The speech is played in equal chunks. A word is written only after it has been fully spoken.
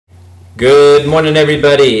Good morning,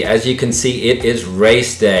 everybody. As you can see, it is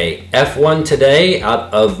race day. F1 today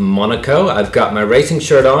out of Monaco. I've got my racing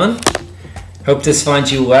shirt on. Hope this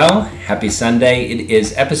finds you well. Happy Sunday. It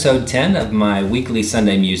is episode 10 of my weekly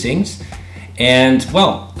Sunday musings. And,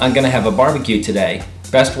 well, I'm going to have a barbecue today.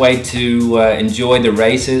 Best way to enjoy the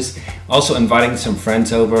races. Also inviting some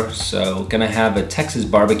friends over, so going to have a Texas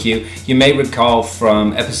barbecue. You may recall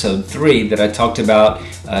from episode 3 that I talked about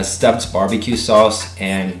Stubbs barbecue sauce,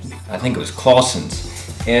 and I think it was Clausen's.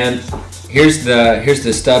 And here's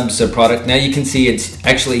the Stubbs product. Now you can see it's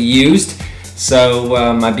actually used.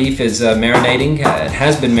 So my beef is marinating. It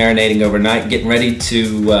has been marinating overnight, getting ready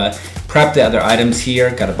to prep the other items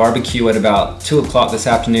here. Got a barbecue at about 2 o'clock this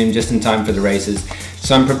afternoon, just in time for the races.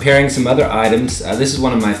 So I'm preparing some other items. This is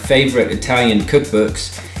one of my favorite Italian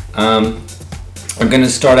cookbooks. I'm going to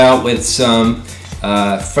start out with some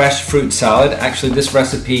fresh fruit salad. Actually, this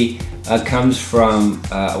recipe comes from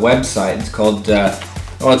a website. It's called,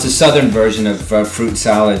 it's a southern version of fruit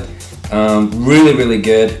salad. Really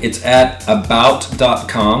good. It's at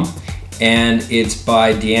about.com and it's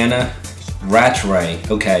by Deanna Rattray.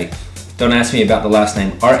 Okay, don't ask me about the last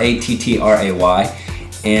name. Rattray.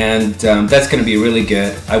 And that's going to be really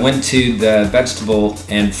good. I went to the vegetable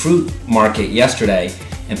and fruit market yesterday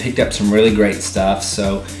and picked up some really great stuff.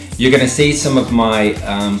 So you're going to see some of my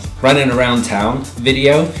running around town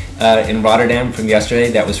video in Rotterdam from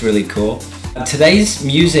yesterday. That was really cool. Today's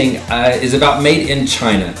musing is about Made in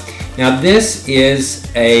China. Now this is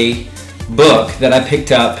a book that I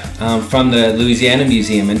picked up from the Louisiana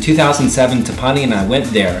Museum. In 2007, Tapani and I went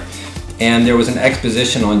there. And there was an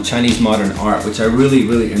exposition on Chinese modern art, which I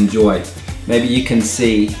really enjoyed. Maybe you can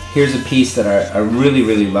see, here's a piece that I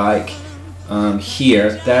really like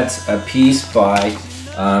here. That's a piece by,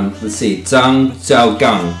 let's see, Zhang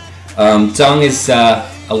Zhaogang. Zhang is a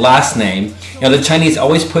last name. Now the Chinese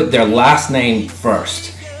always put their last name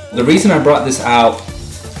first. The reason I brought this out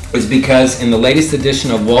is because in the latest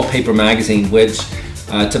edition of Wallpaper magazine, which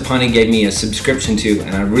Tapani gave me a subscription to,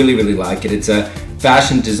 and I really like it. It's a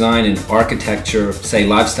fashion, design, and architecture, say,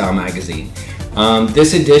 lifestyle magazine.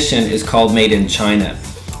 This edition is called Made in China,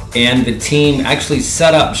 and the team actually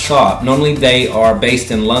set up shop. Normally they are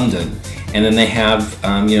based in London, and then they have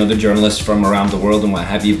the journalists from around the world and what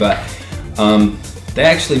have you, but they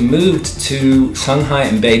actually moved to Shanghai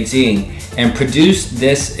and Beijing and produced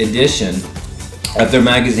this edition of their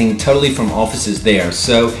magazine totally from offices there.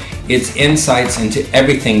 So it's insights into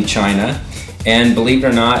everything China, and believe it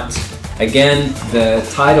or not, again, the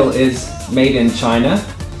title is Made in China,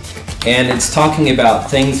 and it's talking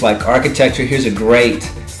about things like architecture. Here's a great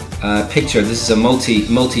picture. This is a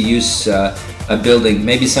multi-use building.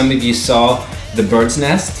 Maybe some of you saw the Bird's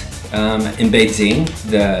Nest in Beijing,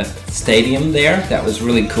 the stadium there. That was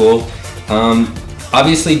really cool.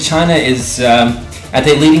 Obviously, China is at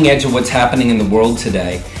the leading edge of what's happening in the world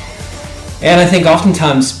today. And I think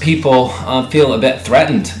oftentimes people feel a bit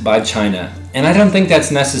threatened by China. And I don't think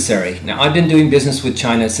that's necessary. Now, I've been doing business with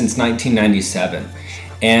China since 1997.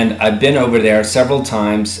 And I've been over there several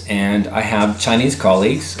times, and I have Chinese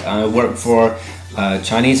colleagues. I work for a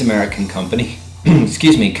Chinese-American company,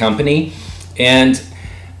 company. And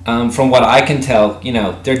from what I can tell,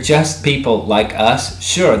 they're just people like us.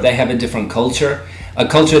 Sure, they have a different culture, a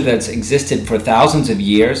culture that's existed for thousands of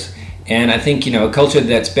years. And I think, a culture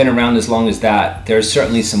that's been around as long as that, there's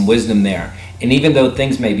certainly some wisdom there. And even though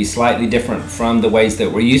things may be slightly different from the ways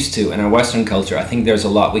that we're used to in our Western culture, I think there's a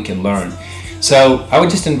lot we can learn. So I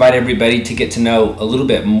would just invite everybody to get to know a little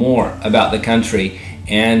bit more about the country.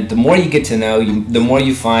 And the more you get to know, the more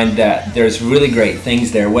you find that there's really great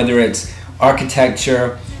things there, whether it's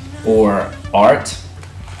architecture or art.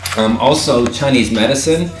 Also Chinese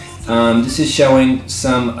medicine. This is showing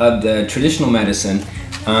some of the traditional medicine.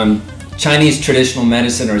 Chinese traditional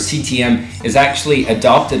medicine, or CTM, is actually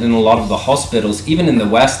adopted in a lot of the hospitals, even in the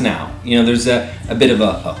West now. There's a bit of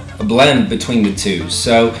a blend between the two.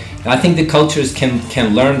 So I think the cultures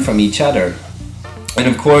can learn from each other. And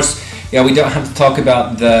of course, we don't have to talk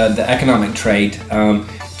about the economic trade.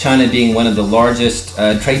 China being one of the largest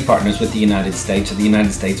trade partners with the United States, or the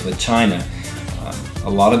United States with China. A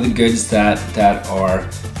lot of the goods that are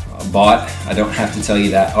bought, I don't have to tell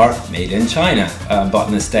you that, are made in China, bought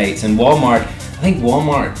in the States. And Walmart, I think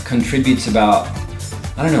Walmart contributes about,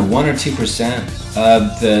 1 or 2%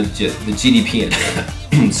 of the GDP,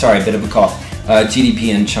 sorry, a bit of a cough, GDP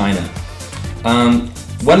in China.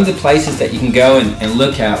 One of the places that you can go and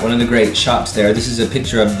look at, one of the great shops there, this is a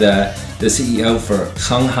picture of the CEO for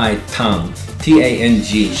Shanghai Tang,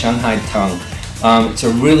 T-A-N-G, Shanghai Tang. It's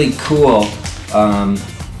a really cool,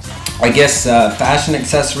 fashion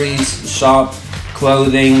accessories shop,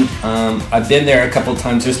 clothing. I've been there a couple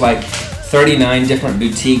times. There's like 39 different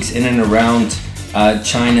boutiques in and around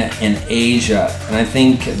China and Asia, and I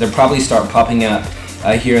think they'll probably start popping up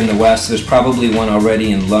here in the West. There's probably one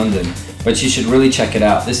already in London, but you should really check it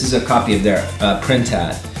out. This is a copy of their print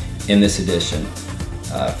ad in this edition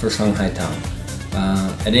for Shanghai Town.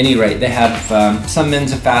 At any rate, they have some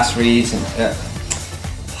men's accessories and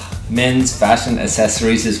men's fashion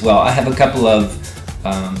accessories as well. I have a couple of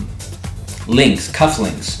cuff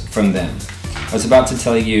links from them. I was about to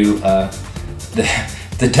tell you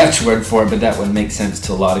the Dutch word for it, but that would make sense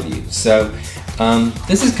to a lot of you. So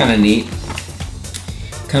this is kind of neat.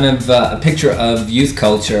 Kind of a picture of youth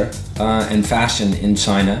culture and fashion in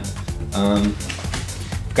China.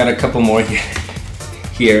 Got a couple more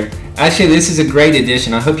here. Actually, this is a great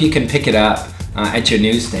edition. I hope you can pick it up at your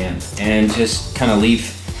newsstand and just kind of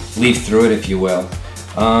leaf through it, if you will.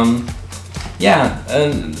 Yeah,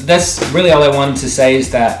 that's really all I wanted to say,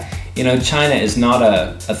 is that, you know, China is not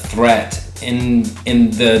a threat in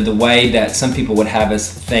the way that some people would have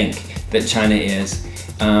us think that China is.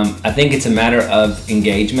 I think it's a matter of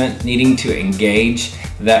engagement, needing to engage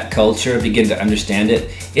that culture, begin to understand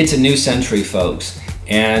it. It's a new century, folks,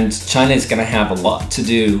 and China is going to have a lot to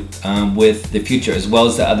do with the future, as well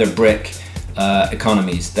as the other BRIC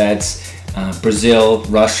economies. That's Brazil,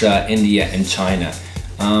 Russia, India, and China.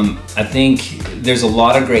 I think there's a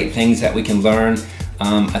lot of great things that we can learn.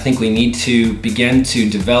 I think we need to begin to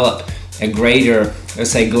develop a greater,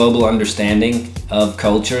 let's say, global understanding of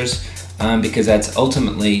cultures, because that's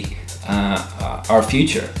ultimately our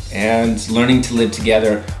future, and learning to live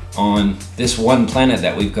together on this one planet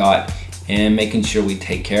that we've got, and making sure we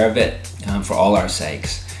take care of it for all our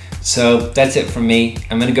sakes. So that's it from me.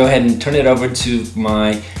 I'm going to go ahead and turn it over to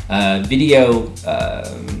my video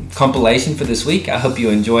compilation for this week. I hope you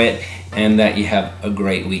enjoy it and that you have a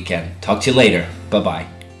great weekend. Talk to you later.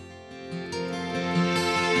 Bye-bye.